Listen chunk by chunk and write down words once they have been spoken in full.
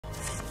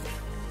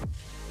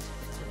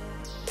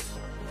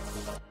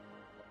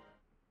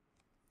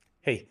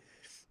Hey,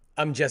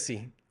 I'm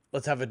Jesse.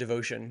 Let's have a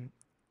devotion.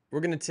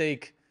 We're going to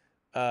take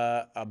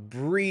a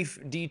brief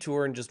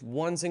detour in just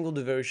one single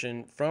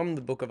devotion from the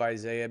book of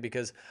Isaiah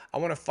because I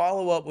want to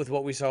follow up with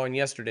what we saw in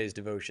yesterday's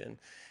devotion.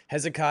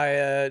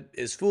 Hezekiah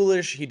is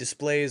foolish. He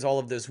displays all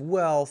of this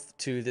wealth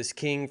to this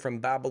king from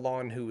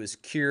Babylon who is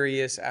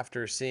curious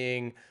after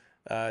seeing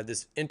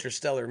this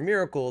interstellar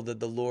miracle that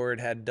the Lord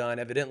had done,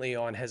 evidently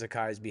on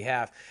Hezekiah's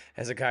behalf.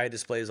 Hezekiah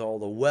displays all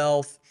the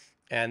wealth,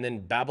 and then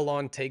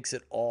Babylon takes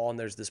it all, and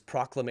there's this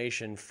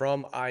proclamation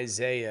from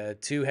Isaiah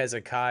to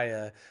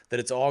Hezekiah that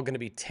it's all going to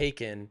be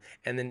taken,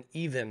 and then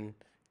even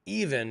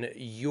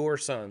your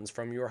sons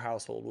from your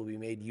household will be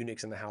made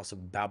eunuchs in the house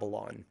of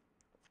Babylon.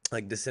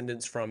 Like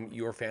descendants from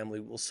your family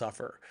will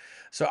suffer.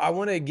 So I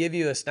want to give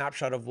you a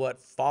snapshot of what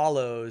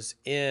follows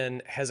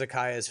in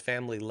Hezekiah's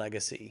family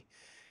legacy.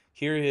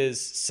 Here is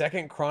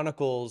Second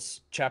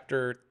Chronicles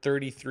chapter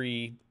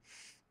 33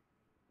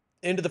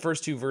 into the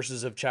first two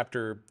verses of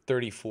chapter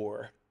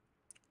 34.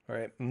 All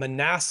right.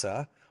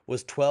 Manasseh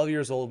was 12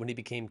 years old when he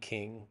became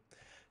king.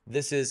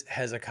 This is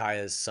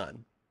Hezekiah's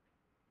son.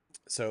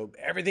 So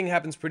everything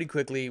happens pretty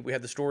quickly. We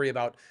have the story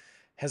about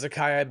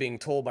Hezekiah being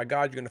told by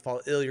God, you're going to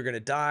fall ill, you're going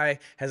to die.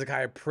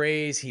 Hezekiah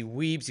prays, he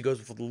weeps, he goes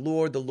before the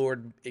Lord. The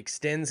Lord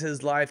extends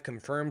his life,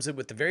 confirms it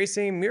with the very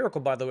same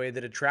miracle, by the way,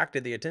 that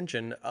attracted the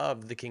attention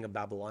of the king of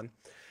Babylon.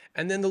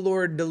 And then the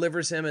Lord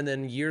delivers him, and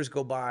then years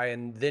go by,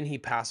 and then he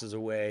passes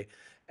away.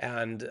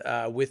 And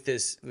with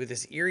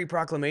this eerie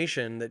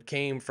proclamation that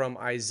came from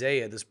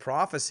Isaiah, this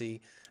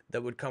prophecy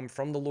that would come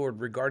from the Lord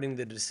regarding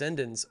the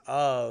descendants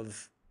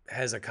of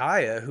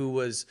Hezekiah, who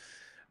was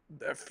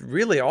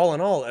really, all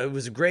in all, it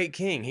was a great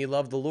king. He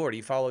loved the Lord.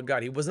 He followed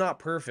God. He was not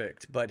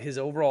perfect, but his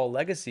overall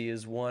legacy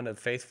is one of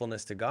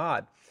faithfulness to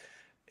God.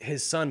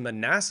 His son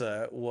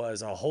Manasseh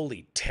was a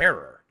holy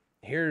terror.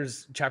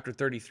 Here's chapter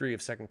 33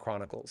 of Second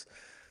Chronicles.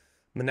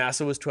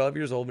 Manasseh was 12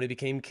 years old when he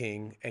became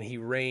king, and he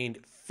reigned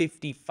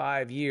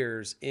 55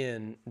 years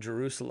in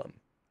Jerusalem.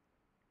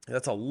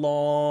 That's a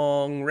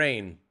long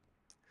reign.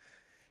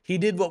 He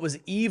did what was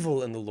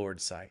evil in the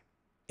Lord's sight,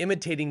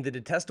 imitating the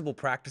detestable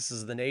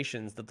practices of the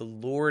nations that the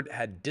Lord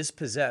had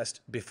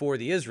dispossessed before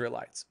the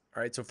Israelites.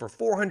 All right, so for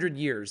 400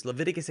 years,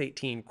 Leviticus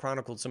 18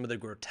 chronicled some of the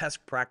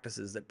grotesque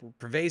practices that were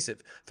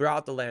pervasive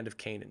throughout the land of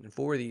Canaan. And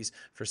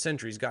for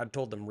centuries, God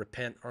told them,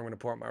 repent or I'm going to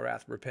pour out my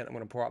wrath. Repent, I'm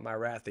going to pour out my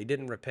wrath. They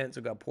didn't repent,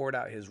 so God poured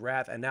out his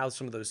wrath. And now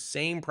some of those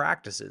same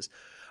practices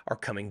are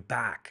coming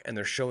back, and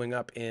they're showing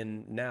up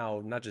in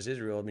now not just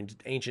Israel, I mean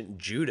ancient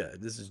Judah.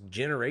 This is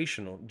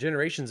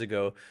generations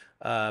ago,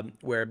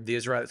 where the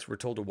Israelites were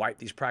told to wipe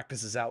these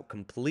practices out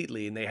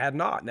completely, and they had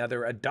not. Now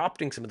they're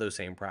adopting some of those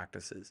same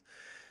practices.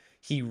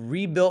 He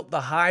rebuilt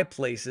the high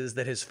places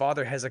that his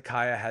father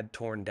Hezekiah had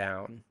torn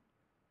down.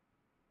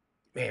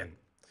 Man,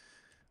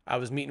 I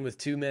was meeting with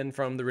two men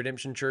from the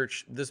Redemption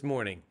Church this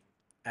morning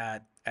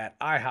at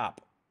IHOP,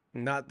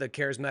 not the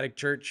charismatic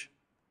church,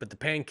 but the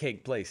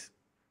pancake place,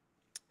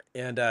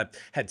 and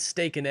had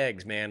steak and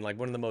eggs, man, like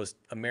one of the most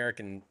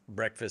American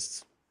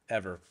breakfasts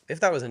ever. If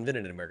that was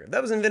invented in America, if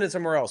that was invented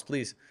somewhere else,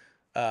 please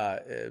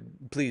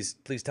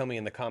tell me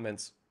in the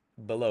comments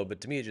below.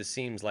 But to me, it just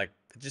seems like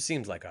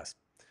us.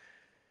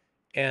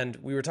 And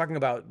we were talking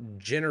about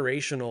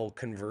generational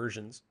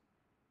conversions.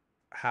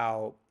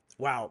 How,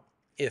 wow,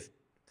 if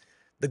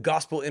the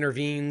gospel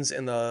intervenes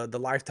in the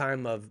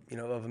lifetime of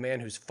a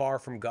man who's far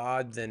from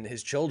God, then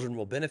his children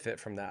will benefit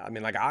from that. I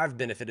mean, like I've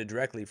benefited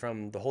directly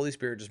from the Holy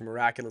Spirit just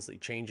miraculously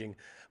changing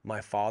my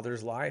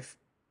father's life,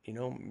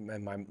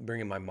 and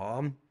bringing my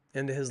mom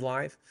into his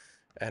life,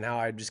 and how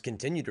I just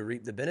continue to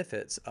reap the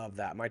benefits of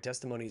that. My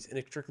testimony is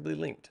inextricably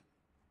linked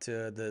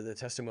to the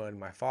testimony of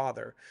my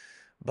father.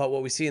 But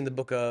what we see in the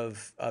book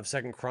of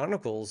Second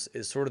Chronicles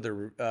is sort of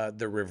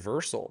the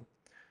reversal,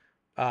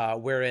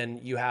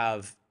 wherein you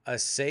have a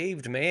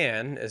saved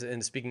man,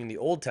 and speaking in the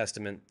Old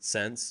Testament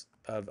sense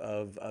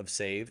of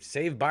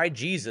saved by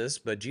Jesus,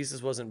 but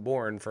Jesus wasn't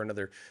born for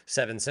another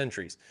 7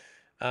 centuries.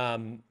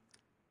 And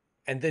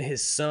then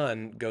his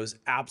son goes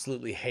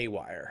absolutely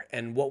haywire.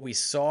 And what we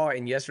saw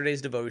in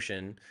yesterday's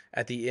devotion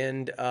at the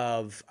end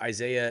of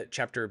Isaiah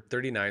chapter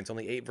 39, it's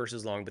only 8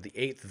 verses long, but the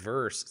eighth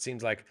verse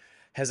seems like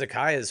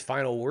Hezekiah's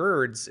final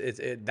words.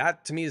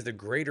 That to me is the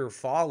greater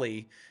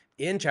folly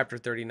in chapter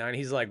 39.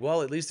 He's like,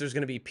 well, at least there's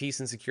going to be peace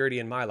and security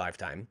in my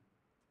lifetime.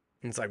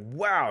 And it's like,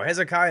 wow,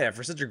 Hezekiah,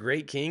 for such a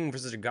great king, for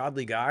such a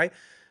godly guy,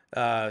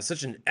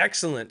 such an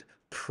excellent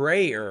a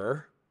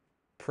prayer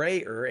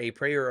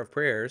of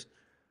prayers,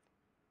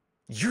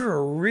 you're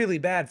a really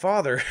bad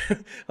father.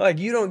 Like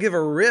you don't give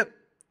a rip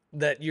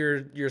that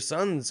your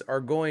sons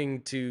are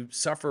going to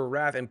suffer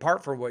wrath in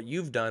part for what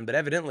you've done, but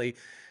evidently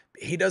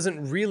he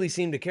doesn't really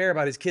seem to care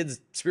about his kid's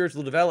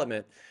spiritual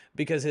development,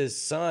 because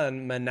his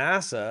son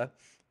Manasseh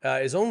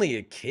is only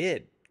a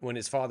kid when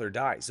his father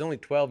dies. He's only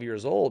 12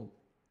 years old,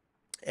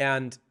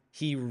 and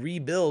he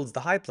rebuilds the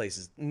high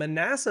places.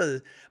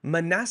 Manasseh's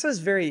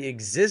very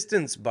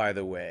existence, by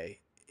the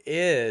way,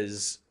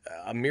 is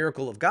a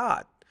miracle of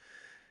God.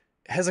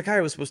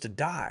 Hezekiah was supposed to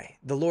die.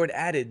 The Lord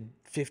added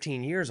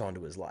 15 years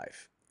onto his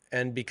life.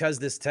 And because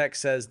this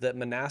text says that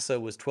Manasseh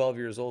was 12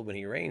 years old when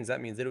he reigns,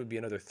 that means that it would be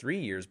another 3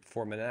 years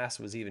before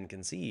Manasseh was even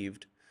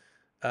conceived.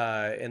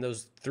 And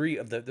those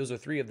are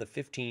three of the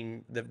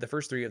 15, the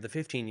first 3 of the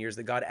 15 years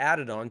that God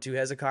added on to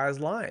Hezekiah's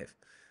life.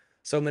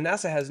 So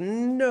Manasseh has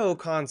no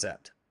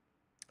concept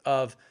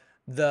of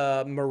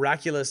the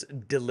miraculous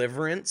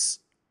deliverance,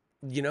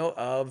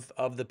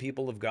 of the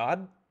people of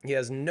God. He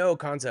has no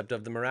concept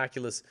of the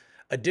miraculous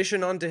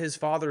addition onto his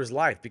father's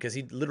life, because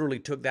he literally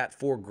took that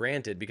for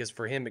granted, because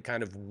for him it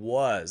kind of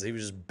was. He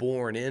was just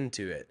born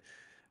into it.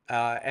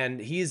 And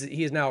he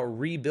is now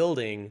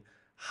rebuilding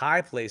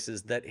high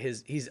places that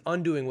he's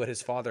undoing what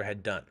his father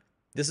had done.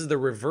 This is the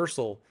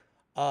reversal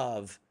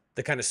of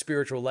the kind of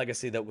spiritual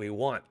legacy that we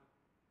want.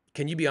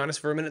 Can you be honest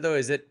for a minute though?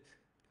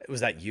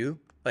 Was that you?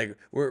 Like,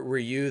 were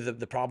you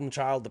the problem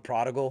child, the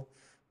prodigal?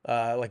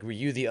 Like, were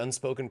you the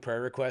unspoken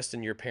prayer request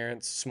in your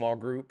parents' small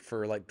group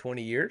for like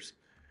 20 years?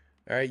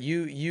 All right,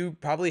 you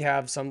probably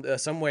have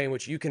some way in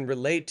which you can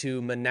relate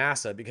to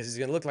Manasseh, because he's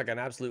going to look like an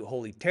absolute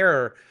holy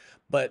terror,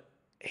 but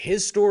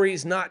his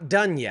story's not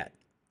done yet.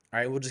 All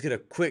right, we'll just get a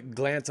quick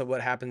glance at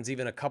what happens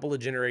even a couple of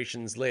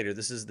generations later.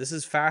 This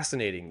is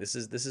fascinating. This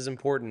is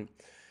important.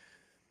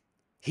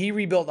 He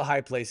rebuilt the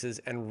high places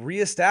and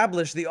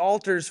reestablished the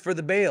altars for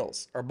the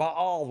Baals, or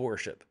Baal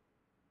worship.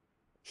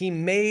 He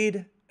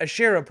made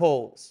Asherah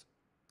poles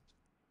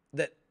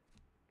that,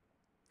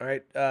 all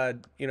right,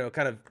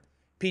 kind of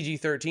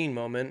PG-13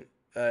 moment.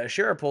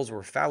 Asherah poles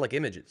were phallic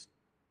images.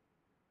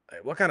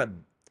 What kind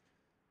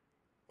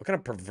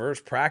of perverse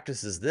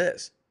practice is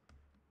this?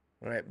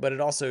 All right, but it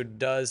also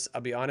does,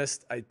 I'll be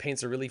honest, it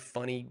paints a really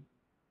funny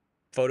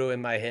photo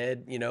in my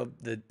head,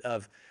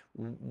 of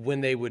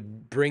when they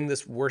would bring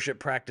this worship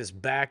practice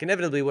back.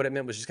 Inevitably, what it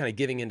meant was just kind of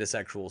giving into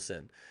sexual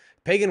sin.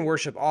 Pagan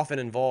worship often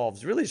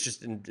involves, really, it's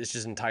just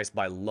enticed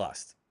by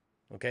lust.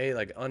 Okay,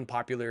 like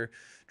unpopular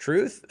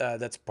truth.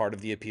 That's part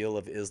of the appeal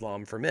of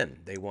Islam for men.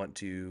 They want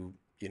to,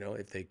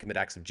 if they commit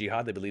acts of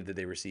jihad, they believe that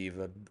they receive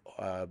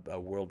a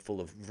world full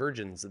of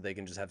virgins that they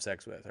can just have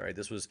sex with. All right,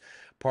 this was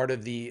part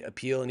of the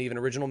appeal and even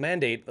original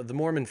mandate of the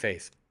Mormon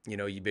faith.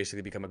 You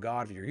basically become a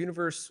god of your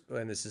universe,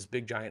 and this is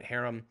big giant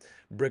harem.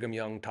 Brigham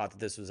Young taught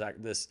that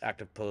this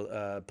act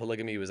of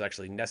polygamy was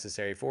actually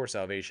necessary for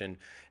salvation,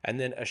 and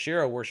then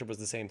Asherah worship was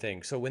the same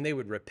thing. So when they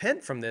would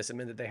repent from this, it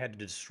meant that they had to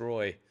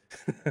destroy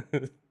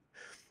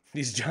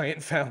these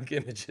giant phallic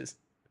images,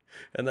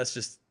 and that's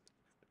just,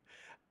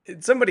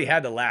 somebody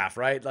had to laugh,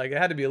 right? Like, it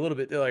had to be a little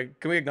bit like,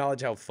 can we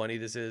acknowledge how funny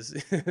this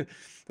is?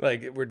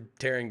 Like, we're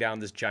tearing down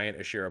this giant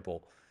Asherah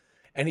pole.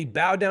 And he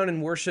bowed down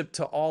and worshiped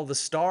to all the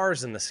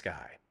stars in the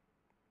sky.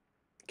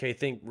 Okay,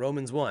 think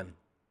Romans 1.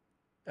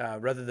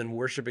 Rather than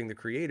worshiping the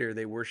Creator,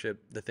 they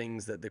worship the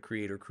things that the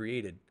Creator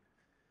created,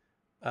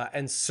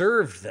 and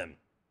served them.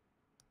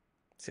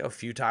 See how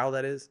futile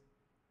that is?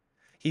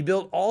 He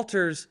built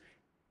altars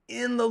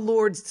in the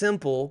Lord's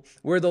temple,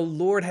 where the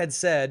Lord had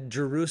said,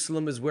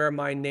 Jerusalem is where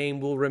my name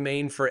will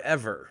remain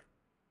forever.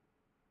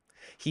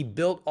 He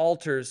built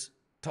altars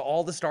to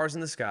all the stars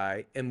in the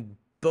sky in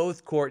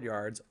both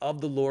courtyards of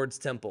the Lord's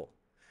temple.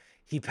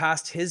 He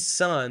passed his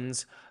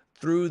sons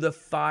through the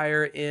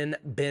fire in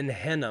Ben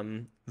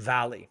Hinnom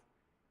Valley.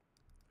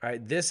 All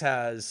right, this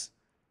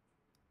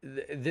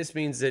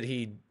means that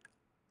he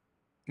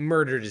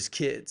murdered his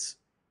kids.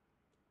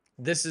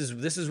 This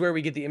is where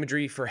we get the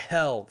imagery for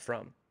hell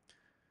from.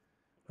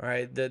 All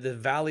right, the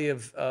valley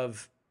of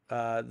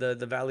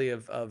the valley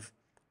of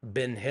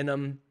Ben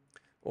Hinnom,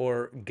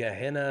 or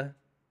Gehenna,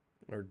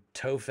 or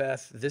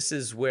Topheth. This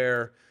is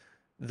where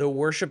the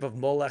worship of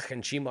Molech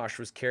and Chemosh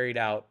was carried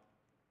out,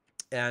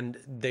 and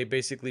they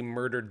basically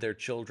murdered their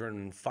children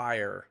in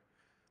fire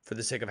for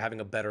the sake of having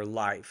a better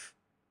life.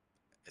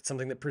 It's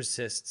something that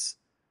persists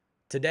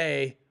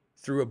today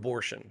through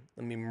abortion.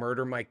 Let me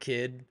murder my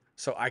kid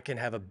so I can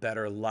have a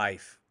better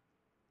life.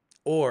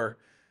 Or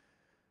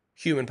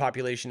human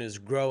population is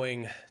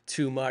growing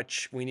too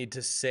much. We need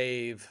to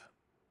save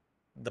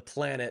the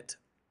planet.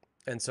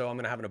 And so I'm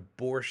going to have an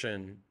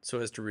abortion so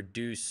as to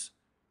reduce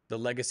the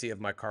legacy of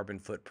my carbon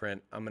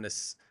footprint. I'm going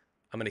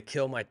to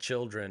kill my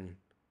children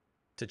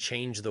to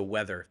change the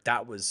weather.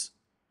 That was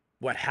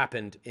what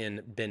happened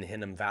in Ben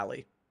Hinnom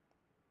Valley.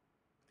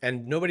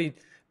 And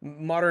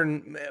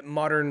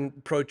modern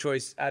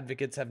pro-choice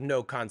advocates have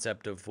no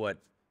concept of what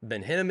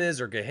Ben Hinnom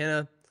is, or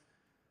Gehenna.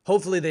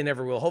 Hopefully they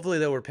never will. Hopefully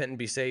they'll repent and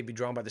be saved, be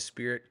drawn by the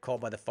Spirit,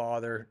 called by the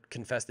Father,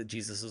 confess that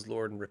Jesus is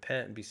Lord, and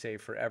repent and be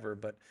saved forever.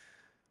 But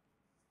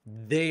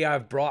they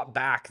have brought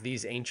back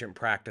these ancient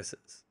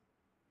practices.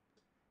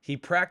 He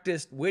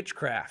practiced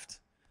witchcraft,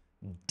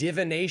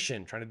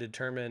 divination, trying to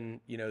determine,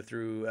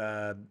 through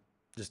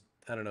just,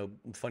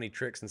 funny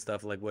tricks and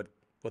stuff, like what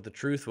the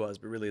truth was.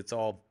 But really, it's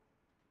all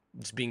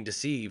just being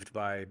deceived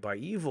by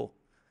evil.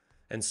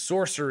 And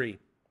sorcery.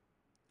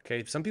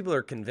 Okay, some people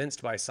are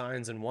convinced by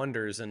signs and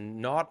wonders,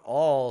 and not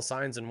all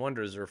signs and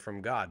wonders are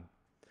from God.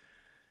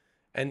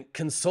 And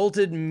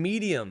consulted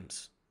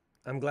mediums.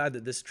 I'm glad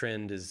that this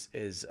trend is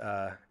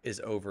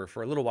over.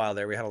 For a little while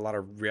there, we had a lot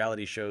of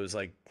reality shows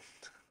like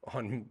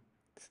on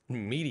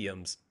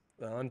mediums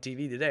on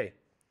TV today,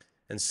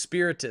 and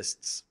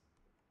spiritists.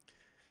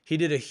 He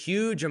did a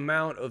huge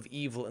amount of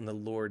evil in the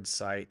Lord's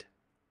sight,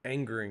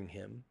 angering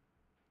him.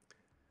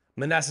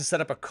 Manasseh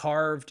set up a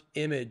carved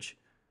image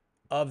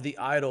of the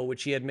idol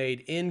which he had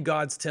made in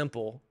God's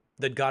temple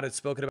that God had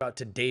spoken about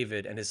to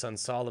David and his son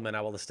Solomon.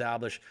 I will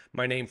establish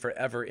my name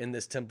forever in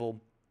this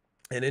temple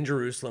and in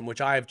Jerusalem,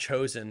 which I have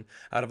chosen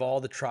out of all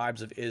the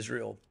tribes of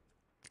Israel.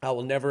 I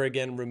will never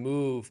again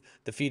remove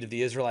the feet of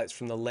the Israelites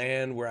from the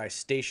land where I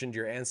stationed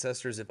your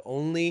ancestors, if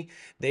only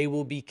they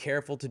will be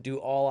careful to do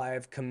all I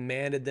have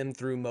commanded them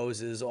through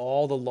Moses,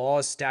 all the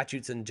laws,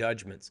 statutes, and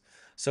judgments.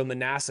 So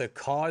Manasseh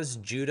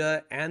caused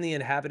Judah and the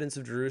inhabitants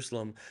of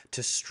Jerusalem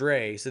to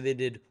stray, so they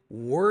did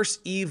worse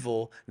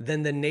evil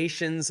than the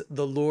nations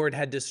the Lord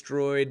had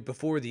destroyed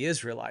before the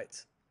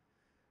Israelites.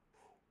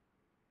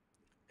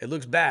 It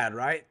looks bad,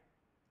 right?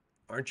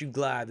 Aren't you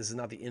glad this is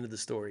not the end of the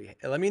story?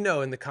 And let me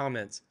know in the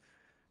comments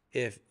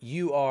if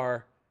you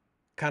are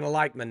kind of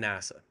like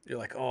Manasseh. You're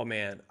like, oh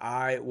man,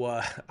 I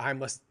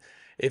must,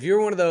 if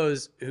you're one of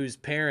those whose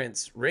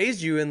parents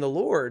raised you in the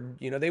Lord,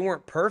 you know, they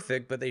weren't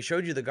perfect, but they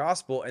showed you the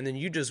gospel, and then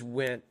you just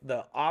went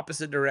the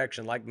opposite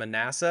direction like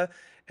Manasseh,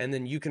 and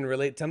then you can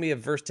relate. Tell me if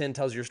verse 10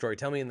 tells your story.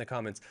 Tell me in the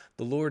comments.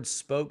 The Lord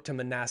spoke to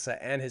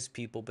Manasseh and his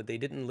people, but they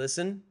didn't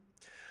listen.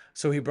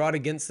 So he brought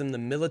against them the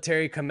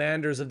military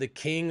commanders of the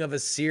king of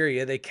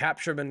Assyria. They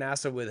captured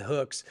Manasseh with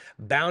hooks,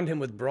 bound him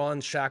with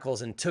bronze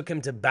shackles, and took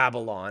him to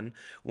Babylon.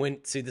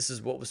 This is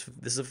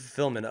a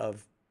fulfillment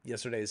of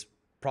yesterday's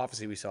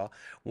prophecy we saw.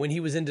 When he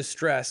was in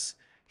distress,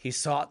 he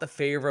sought the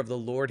favor of the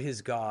Lord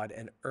his God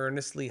and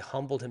earnestly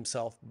humbled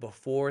himself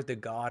before the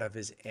God of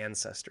his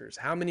ancestors.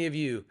 How many of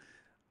you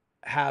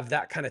have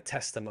that kind of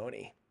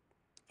testimony?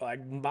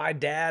 Like, my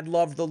dad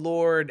loved the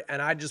Lord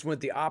and I just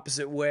went the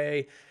opposite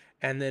way.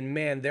 And then,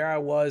 man, there I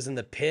was in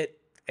the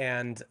pit,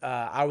 and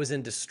I was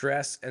in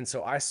distress. And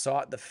so I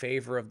sought the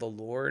favor of the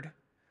Lord.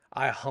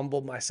 I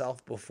humbled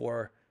myself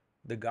before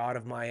the God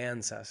of my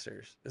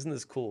ancestors. Isn't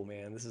this cool,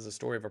 man? This is a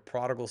story of a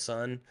prodigal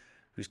son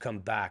who's come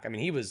back. I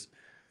mean, he was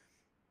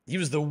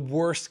the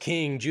worst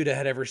king Judah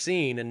had ever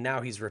seen, and now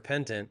he's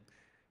repentant.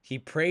 He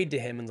prayed to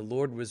him, and the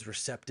Lord was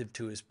receptive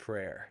to his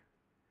prayer.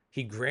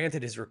 He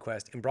granted his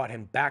request and brought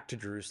him back to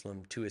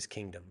Jerusalem to his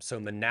kingdom. So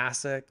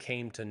Manasseh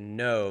came to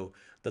know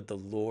that the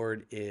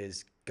Lord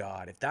is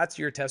God. If that's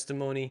your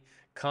testimony,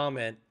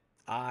 comment,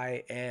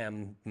 I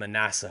am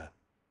Manasseh.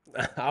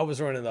 I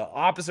was running the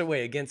opposite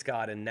way against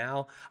God, and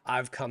now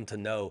I've come to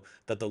know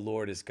that the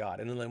Lord is God.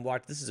 And then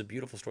watch, this is a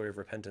beautiful story of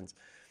repentance.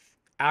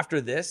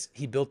 After this,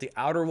 he built the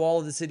outer wall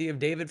of the city of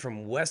David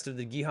from west of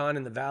the Gihon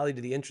in the valley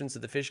to the entrance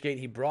of the fish gate.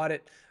 He brought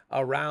it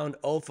around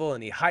Ophel,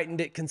 and he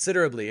heightened it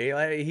considerably.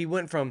 He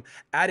went from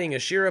adding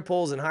Asherah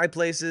poles in high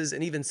places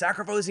and even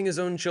sacrificing his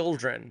own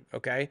children,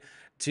 okay,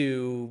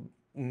 to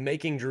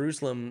making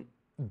Jerusalem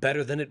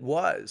better than it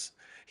was.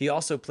 He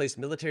also placed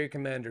military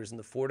commanders in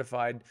the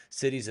fortified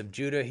cities of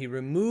Judah. He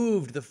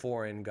removed the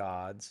foreign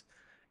gods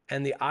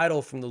and the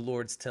idol from the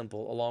Lord's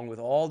temple, along with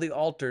all the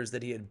altars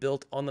that he had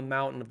built on the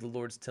mountain of the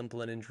Lord's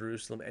temple and in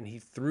Jerusalem, and he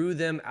threw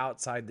them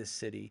outside the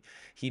city.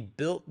 He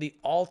built the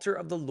altar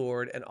of the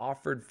Lord and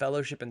offered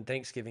fellowship and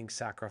thanksgiving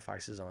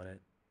sacrifices on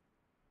it.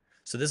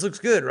 So this looks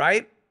good,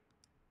 right?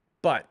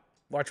 But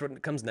watch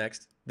what comes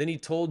next. Then he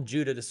told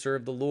Judah to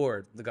serve the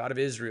Lord, the God of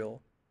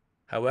Israel.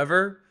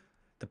 However,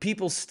 the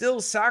people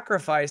still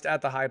sacrificed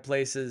at the high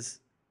places,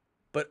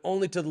 but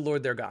only to the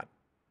Lord their God.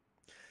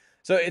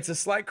 So it's a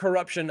slight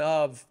corruption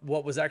of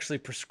what was actually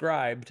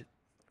prescribed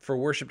for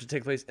worship to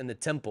take place in the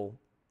temple,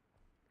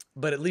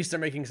 but at least they're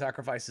making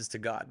sacrifices to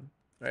God,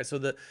 right? So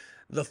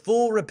the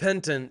full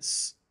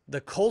repentance,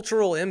 the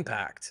cultural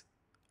impact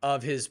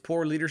of his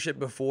poor leadership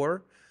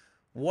before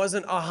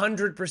wasn't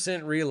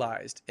 100%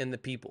 realized in the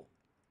people.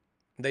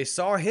 They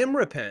saw him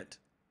repent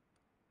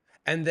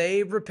and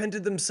they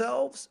repented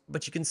themselves,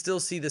 but you can still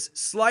see this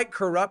slight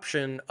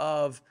corruption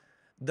of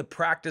the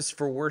practice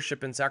for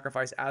worship and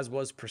sacrifice as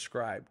was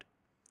prescribed.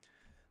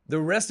 The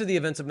rest of the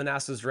events of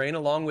Manasseh's reign,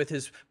 along with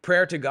his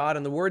prayer to God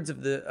and the words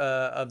of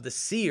the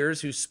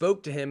seers who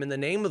spoke to him in the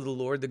name of the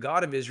Lord, the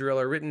God of Israel,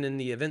 are written in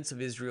the events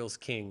of Israel's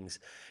kings.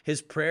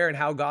 His prayer and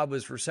how God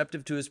was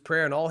receptive to his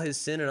prayer and all his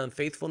sin and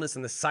unfaithfulness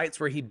and the sites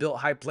where he built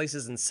high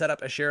places and set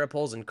up Asherah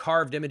poles and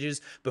carved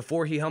images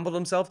before he humbled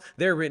himself,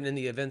 they're written in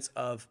the events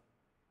of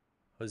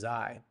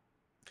Hosea.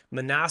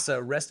 Manasseh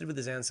rested with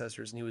his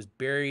ancestors and he was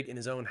buried in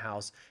his own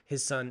house.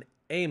 His son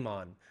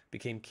Amon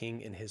became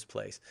king in his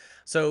place.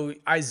 So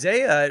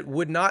Isaiah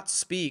would not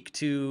speak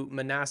to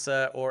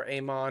Manasseh or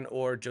Amon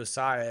or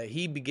Josiah.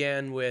 He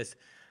began with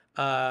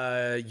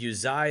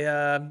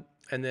Uzziah,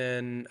 and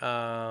then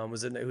who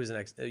was the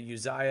next?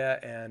 Uzziah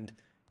and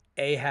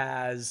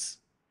Ahaz,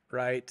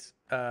 right?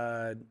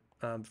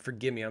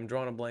 Forgive me, I'm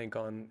drawing a blank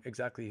on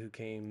exactly who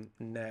came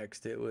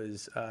next. It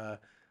was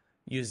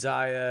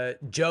Uzziah,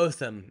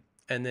 Jotham,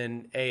 and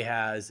then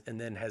Ahaz, and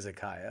then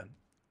Hezekiah.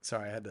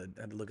 Sorry, I had to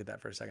look at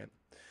that for a second.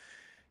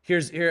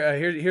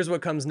 Here's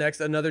what comes next.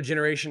 Another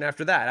generation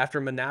after that,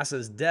 after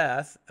Manasseh's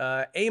death,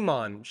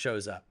 Amon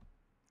shows up,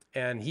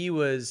 and he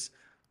was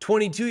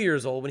 22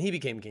 years old when he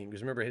became king.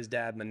 Because remember, his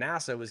dad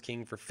Manasseh was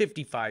king for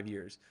 55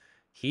 years.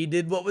 He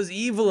did what was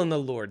evil in the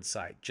Lord's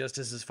sight, just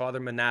as his father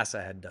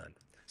Manasseh had done.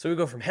 So we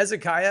go from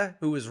Hezekiah,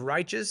 who was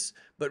righteous,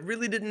 but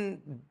really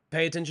didn't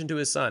pay attention to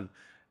his son,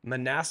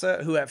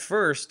 Manasseh, who at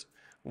first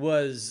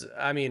was,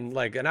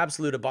 like an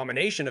absolute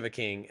abomination of a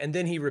king. And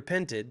then he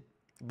repented.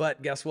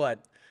 But guess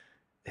what?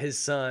 His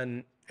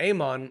son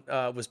Amon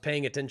was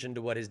paying attention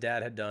to what his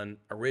dad had done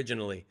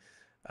originally.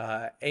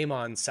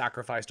 Amon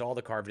sacrificed all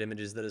the carved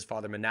images that his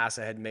father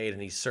Manasseh had made,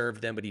 and he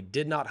served them, but he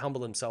did not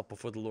humble himself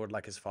before the Lord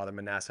like his father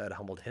Manasseh had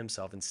humbled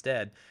himself.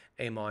 Instead,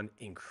 Amon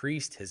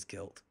increased his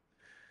guilt.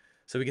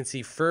 So we can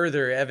see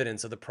further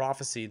evidence of the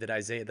prophecy that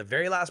Isaiah, the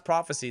very last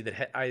prophecy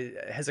that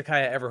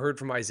Hezekiah ever heard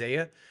from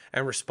Isaiah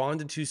and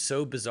responded to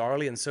so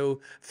bizarrely and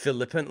so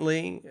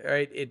flippantly,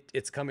 right?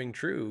 It's coming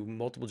true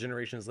multiple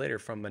generations later,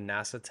 from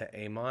Manasseh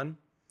to Amon.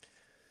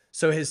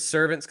 So his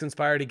servants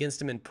conspired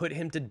against him and put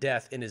him to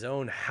death in his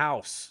own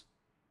house.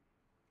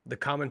 The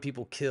common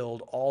people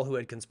killed all who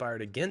had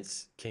conspired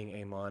against King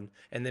Amon,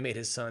 and they made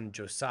his son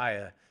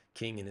Josiah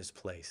king in his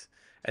place.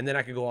 And then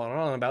I could go on and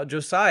on about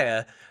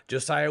Josiah.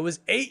 Josiah was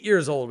 8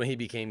 years old when he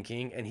became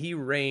king, and he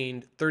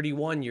reigned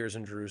 31 years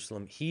in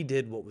Jerusalem. He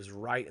did what was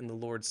right in the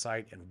Lord's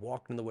sight and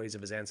walked in the ways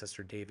of his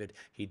ancestor David.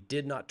 He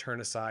did not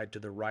turn aside to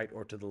the right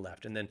or to the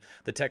left. And then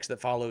the text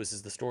that follows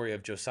is the story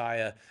of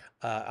Josiah,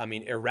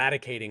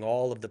 eradicating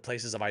all of the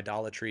places of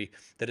idolatry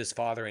that his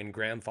father and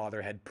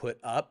grandfather had put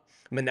up.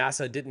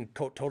 Manasseh didn't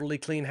totally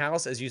clean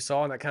house, as you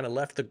saw, and that kind of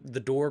left the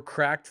door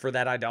cracked for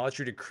that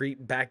idolatry to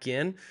creep back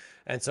in.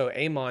 And so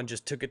Amon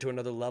just took it to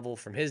another level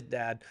from his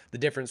dad. The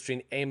difference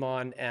between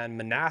Amon and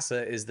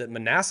Manasseh is that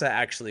Manasseh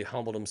actually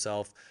humbled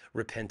himself,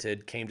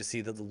 repented, came to see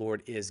that the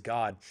Lord is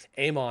God.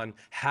 Amon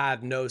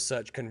had no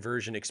such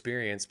conversion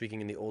experience, speaking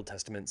in the Old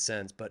Testament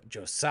sense, but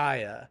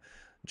Josiah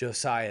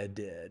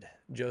did.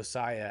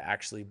 Josiah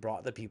actually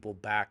brought the people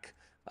back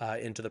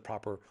into the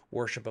proper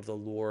worship of the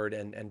Lord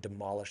and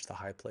demolished the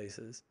high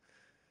places.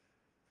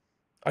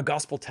 A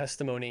gospel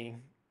testimony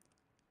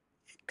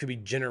could be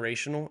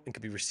generational and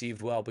could be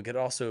received well, but could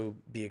also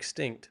be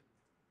extinct.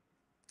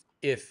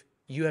 If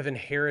you have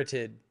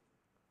inherited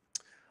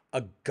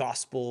a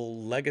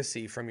gospel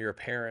legacy from your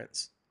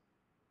parents,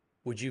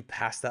 would you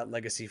pass that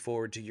legacy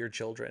forward to your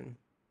children?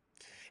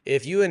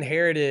 If you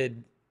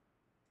inherited,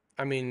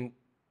 a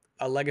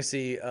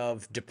legacy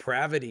of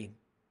depravity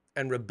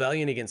and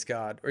rebellion against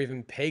God, or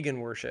even pagan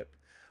worship,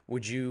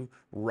 would you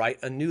write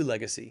a new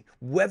legacy,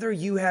 whether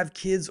you have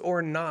kids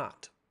or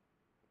not?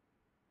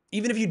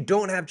 Even if you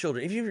don't have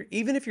children,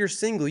 even if you're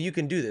single, you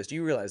can do this. Do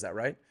you realize that,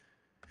 right?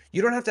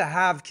 You don't have to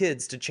have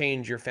kids to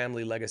change your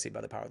family legacy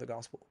by the power of the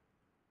gospel.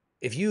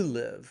 If you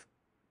live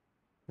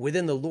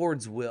within the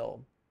Lord's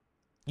will,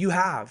 you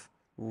have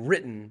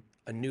written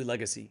a new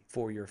legacy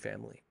for your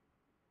family.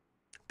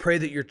 Pray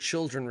that your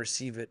children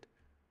receive it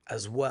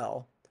as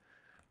well.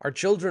 Our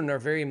children are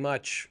very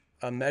much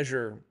a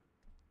measure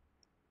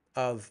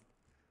of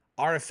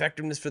our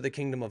effectiveness for the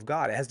kingdom of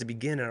God. It has to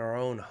begin in our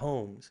own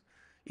homes.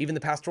 Even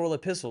the pastoral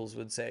epistles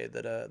would say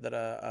that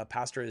a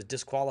pastor is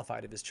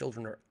disqualified if his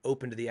children are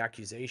open to the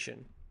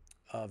accusation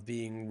of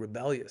being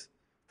rebellious.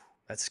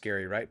 That's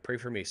scary, right? Pray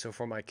for me. So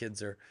far, my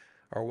kids are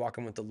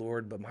walking with the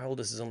Lord, but my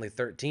oldest is only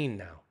 13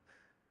 now.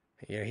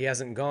 He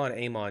hasn't gone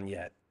Amon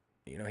yet.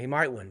 He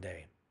might one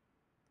day.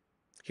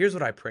 Here's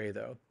what I pray,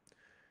 though.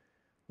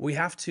 We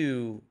have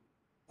to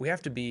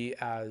be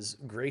as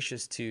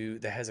gracious to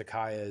the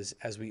Hezekiahs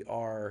as we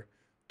are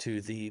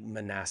to the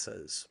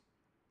Manassehs.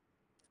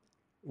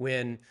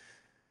 When,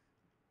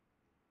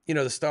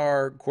 the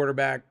star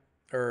quarterback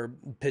or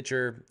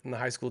pitcher in the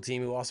high school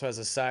team who also has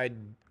a side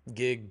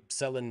gig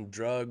selling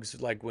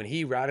drugs, like when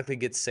he radically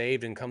gets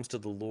saved and comes to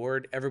the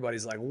Lord,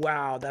 everybody's like,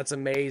 wow, that's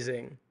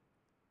amazing.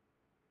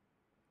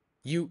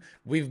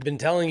 We've been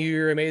telling you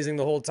you're amazing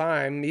the whole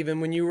time,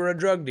 even when you were a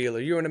drug dealer.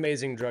 You're an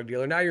amazing drug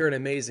dealer. Now you're an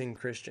amazing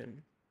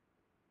Christian.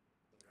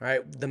 All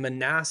right? The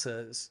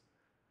Manassehs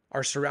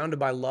are surrounded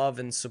by love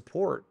and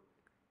support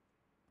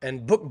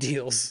and book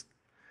deals.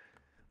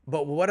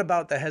 But what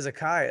about the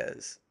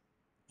Hezekiahs?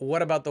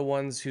 What about the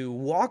ones who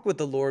walk with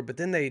the Lord, but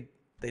then they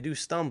do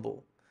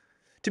stumble?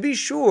 To be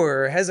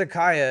sure,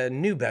 Hezekiah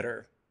knew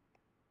better.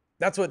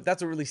 That's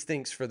what really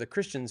stinks for the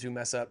Christians who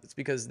mess up. It's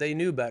because they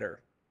knew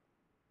better.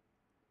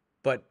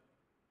 But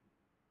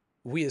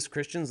we as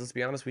Christians, let's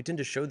be honest, we tend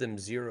to show them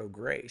zero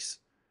grace.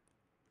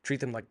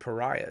 Treat them like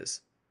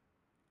pariahs,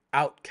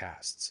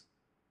 outcasts.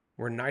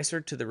 We're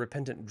nicer to the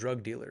repentant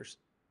drug dealers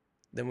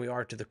than we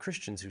are to the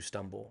Christians who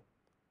stumble.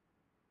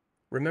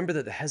 Remember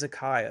that the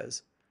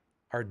Hezekiahs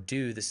are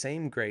due the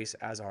same grace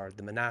as are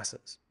the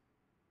Manassehs.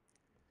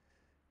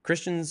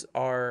 Christians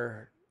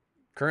are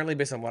currently,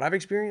 based on what I've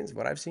experienced,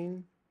 what I've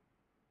seen,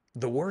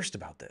 the worst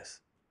about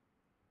this.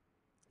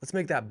 Let's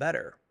make that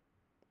better.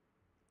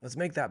 Let's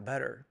make that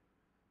better.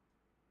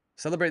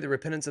 Celebrate the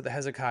repentance of the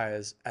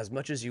Hezekiahs as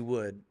much as you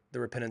would the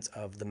repentance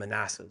of the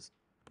Manassehs.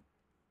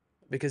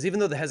 Because even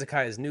though the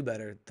Hezekiahs knew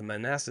better, the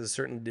Manassehs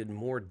certainly did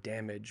more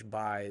damage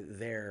by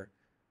their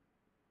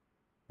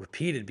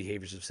repeated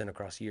behaviors of sin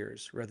across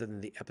years rather than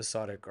the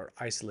episodic or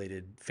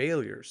isolated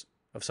failures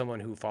of someone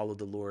who followed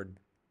the Lord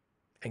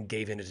and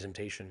gave in to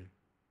temptation.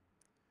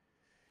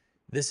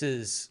 This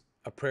is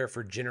a prayer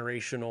for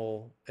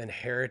generational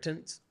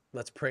inheritance.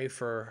 Let's pray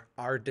for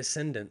our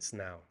descendants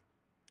now.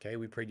 Okay,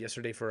 we prayed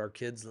yesterday for our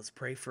kids. Let's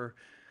pray for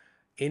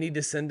any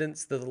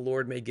descendants that the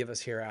Lord may give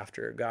us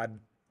hereafter. God,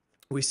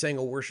 we sang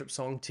a worship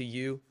song to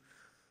you.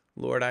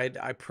 Lord,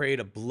 I prayed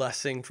a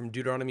blessing from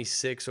Deuteronomy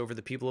 6 over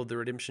the people of the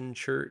Redemption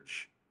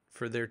Church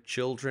for their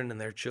children and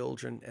their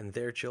children and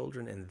their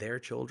children and their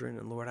children.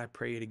 And Lord, I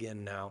pray it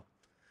again now.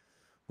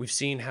 We've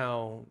seen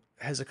how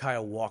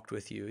Hezekiah walked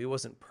with you. He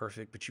wasn't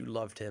perfect, but you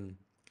loved him.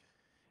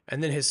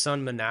 And then his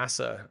son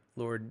Manasseh,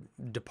 Lord,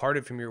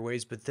 departed from your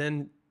ways, but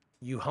then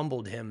you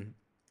humbled him.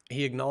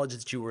 He acknowledged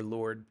that you were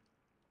Lord.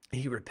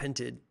 He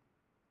repented.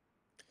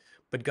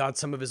 But God,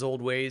 some of his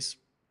old ways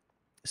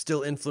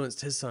still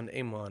influenced his son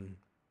Amon.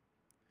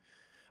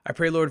 I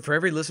pray, Lord, for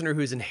every listener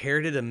who's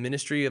inherited a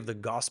ministry of the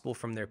gospel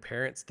from their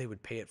parents, they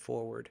would pay it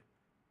forward.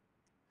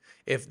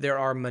 If there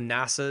are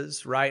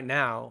Manassehs right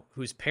now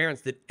whose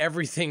parents did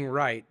everything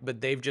right,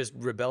 but they've just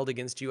rebelled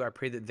against you, I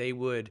pray that they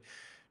would,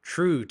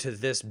 true to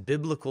this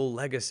biblical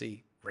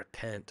legacy,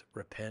 repent,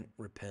 repent,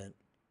 repent.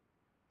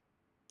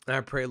 And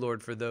I pray,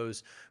 Lord, for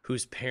those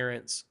whose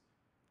parents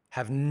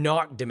have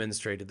not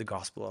demonstrated the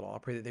gospel at all. I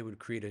pray that they would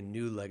create a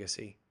new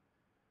legacy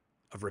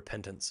of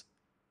repentance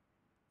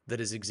that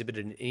is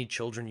exhibited in any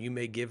children you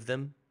may give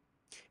them,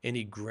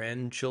 any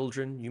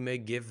grandchildren you may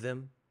give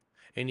them,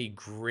 any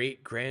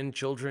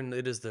great-grandchildren.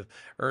 It is the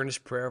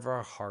earnest prayer of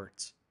our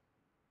hearts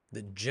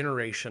that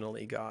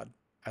generationally, God,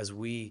 as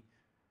we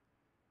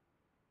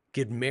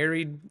get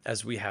married,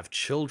 as we have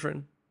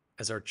children,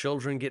 as our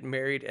children get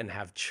married and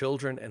have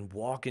children and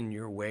walk in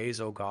your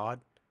ways, oh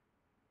God,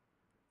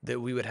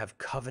 that we would have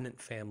covenant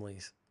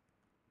families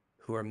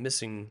who are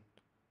missing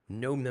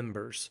no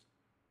members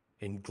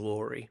in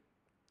glory.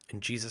 In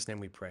Jesus' name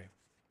we pray.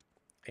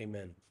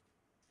 Amen.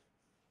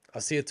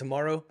 I'll see you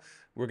tomorrow.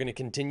 We're going to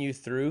continue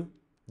through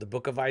the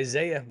book of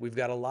Isaiah. We've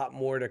got a lot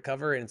more to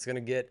cover, and it's going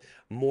to get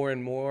more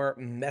and more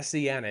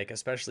messianic,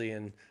 especially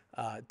in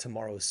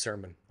tomorrow's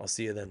sermon. I'll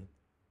see you then.